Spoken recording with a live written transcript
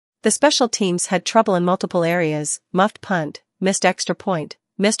The special teams had trouble in multiple areas: muffed punt, missed extra point,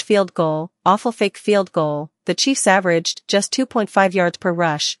 missed field goal, awful fake field goal. The Chiefs averaged just 2.5 yards per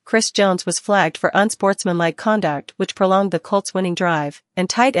rush. Chris Jones was flagged for unsportsmanlike conduct, which prolonged the Colts' winning drive, and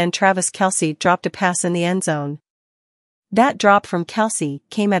tight end Travis Kelce dropped a pass in the end zone. That drop from Kelce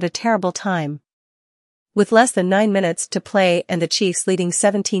came at a terrible time. With less than 9 minutes to play and the Chiefs leading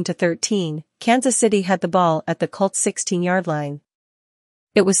 17-13, Kansas City had the ball at the Colts' 16-yard line.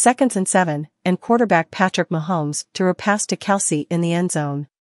 It was 2nd and 7, and quarterback Patrick Mahomes threw a pass to Kelce in the end zone.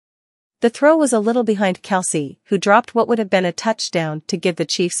 The throw was a little behind Kelce, who dropped what would have been a touchdown to give the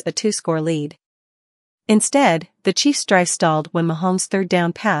Chiefs a 2-score lead. Instead, the Chiefs' drive stalled when Mahomes' third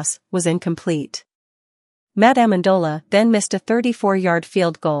down pass was incomplete. Matt Ammendola then missed a 34-yard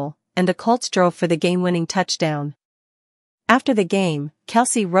field goal, and the Colts drove for the game-winning touchdown. After the game,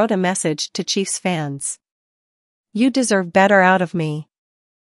 Kelce wrote a message to Chiefs fans. "You deserve better out of me.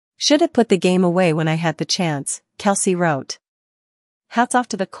 Should have put the game away when I had the chance," Kelce wrote. "Hats off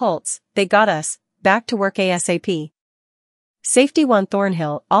to the Colts, they got us, back to work ASAP." Safety Juan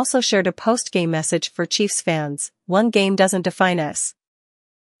Thornhill also shared a post-game message for Chiefs fans: "One game doesn't define us.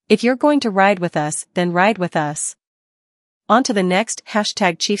 If you're going to ride with us, then ride with us." On to the next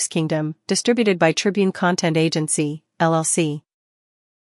 #ChiefsKingdom, distributed by Tribune Content Agency, LLC.